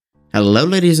Hello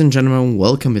ladies and gentlemen,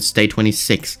 welcome. It's day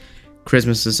 26.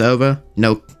 Christmas is over,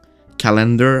 no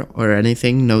calendar or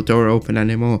anything, no door open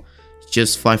anymore. It's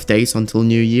just 5 days until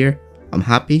New Year. I'm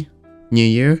happy. New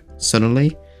Year,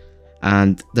 suddenly.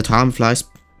 And the time flies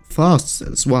fast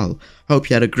as well.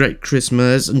 Hope you had a great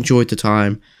Christmas, enjoyed the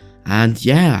time. And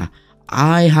yeah,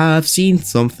 I have seen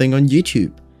something on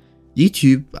YouTube.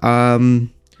 YouTube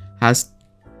has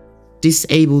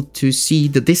disabled to see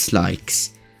the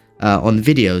dislikes on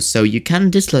videos. So you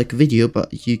can dislike a video,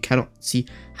 but you cannot see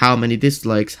how many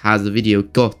dislikes has the video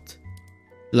got.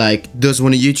 Like, does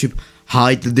one of YouTube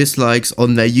hide the dislikes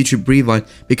on their YouTube rewind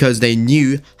because they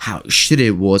knew how shitty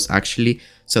it was actually?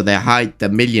 So they hide the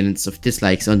millions of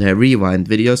dislikes on their rewind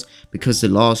videos because the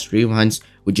last rewinds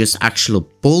were just actual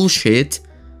bullshit.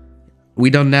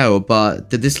 We don't know, but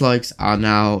the dislikes are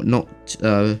now not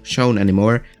shown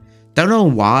anymore. Don't know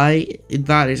why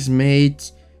that is made.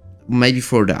 Maybe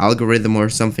for the algorithm or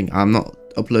something. I'm not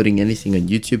uploading anything on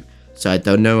YouTube, so I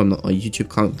don't know. I'm not a YouTube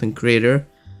content creator.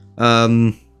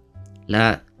 But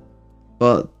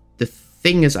the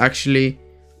thing is actually,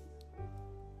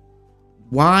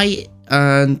 why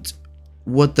and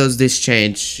what does this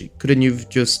change? Couldn't you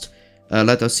just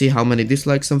let us see how many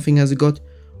dislikes something has got?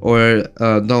 Or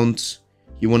don't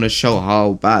you want to show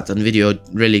how bad a video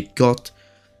really got?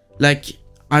 Like,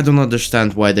 I don't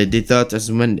understand why they did that, as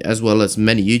well as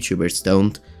many YouTubers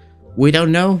don't. We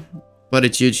don't know, but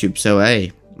it's YouTube, so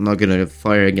hey, I'm not gonna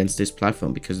fire against this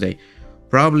platform because they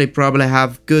probably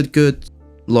have good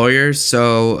lawyers.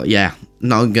 So yeah,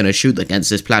 not gonna shoot against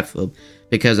this platform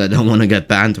because I don't want to get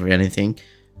banned or anything.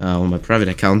 On my private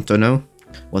account, don't know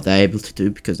what they're able to do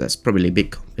because that's probably a big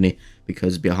company.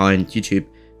 Because behind YouTube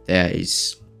there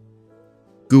is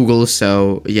Google,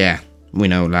 so yeah, we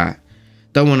know that.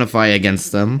 Don't want to fight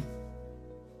against them.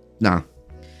 Nah.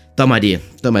 Dumb idea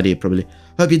probably.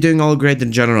 Hope you're doing all great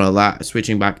in general.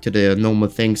 Switching back to the normal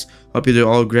things. Hope you do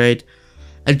all great.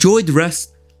 Enjoy the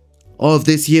rest of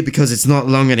this year because it's not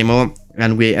long anymore.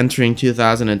 And we're entering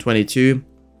 2022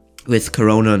 with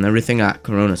Corona and everything.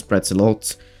 Corona spreads a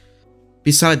lot.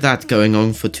 Beside that, going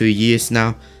on for 2 years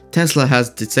now, Tesla has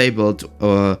disabled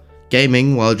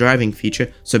gaming while driving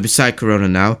feature. So beside Corona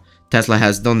now, Tesla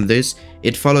has done this.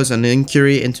 It follows an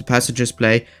inquiry into passengers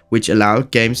play, which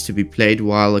allowed games to be played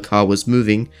while a car was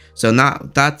moving. So now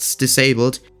that's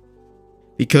disabled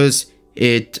because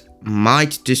it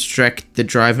might distract the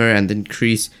driver and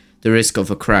increase the risk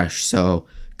of a crash. So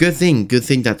good thing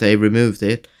that they removed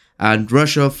it. And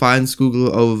Russia fines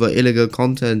Google over illegal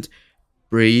content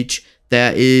breach.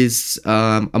 There is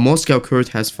a Moscow court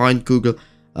has fined Google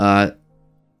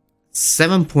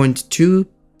 7.2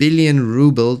 billion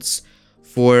rubles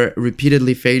for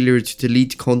repeatedly failure to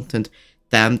delete content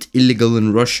deemed illegal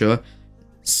in Russia.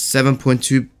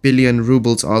 7.2 billion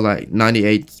rubles are like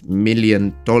 $98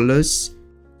 million.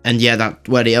 And yeah, that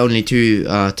were the only two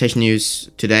tech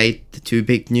news today, the two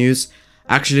big news.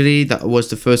 Actually, that was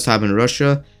the first time in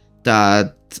Russia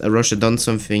that Russia done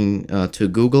something to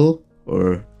Google,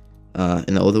 or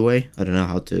in the other way. I don't know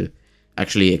how to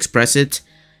actually express it.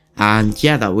 And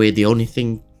yeah, that were the only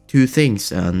two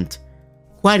things, and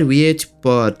quite weird.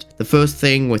 But the first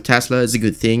thing with Tesla is a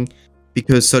good thing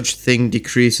because such thing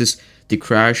decreases the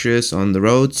crashes on the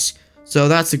roads, so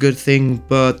that's a good thing.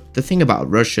 But the thing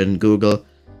about Russia and Google,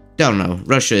 don't know.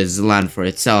 Russia is a land for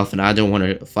itself, and I don't want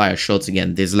to fire shots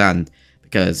against this land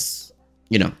because,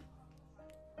 you know,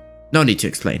 no need to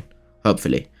explain,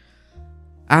 hopefully.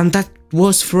 And that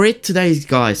was for it today,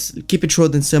 guys. Keep it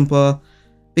short and simple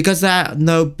because there are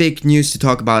no big news to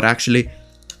talk about actually.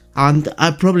 And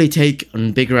I'll probably take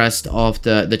a big rest of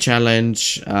the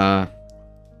challenge.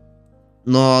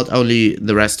 Not only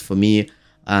the rest for me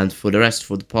and for the rest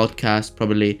for the podcast,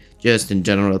 probably just in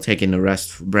general taking a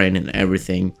rest for brain and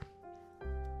everything.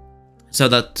 So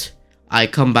that I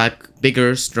come back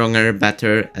bigger, stronger,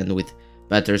 better, and with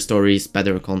better stories,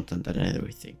 better content and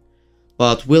everything.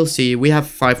 But we'll see. We have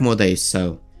 5 more days.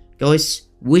 So guys,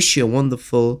 wish you a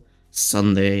wonderful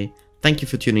Sunday. Thank you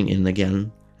for tuning in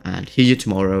again. And see you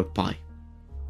tomorrow. Bye.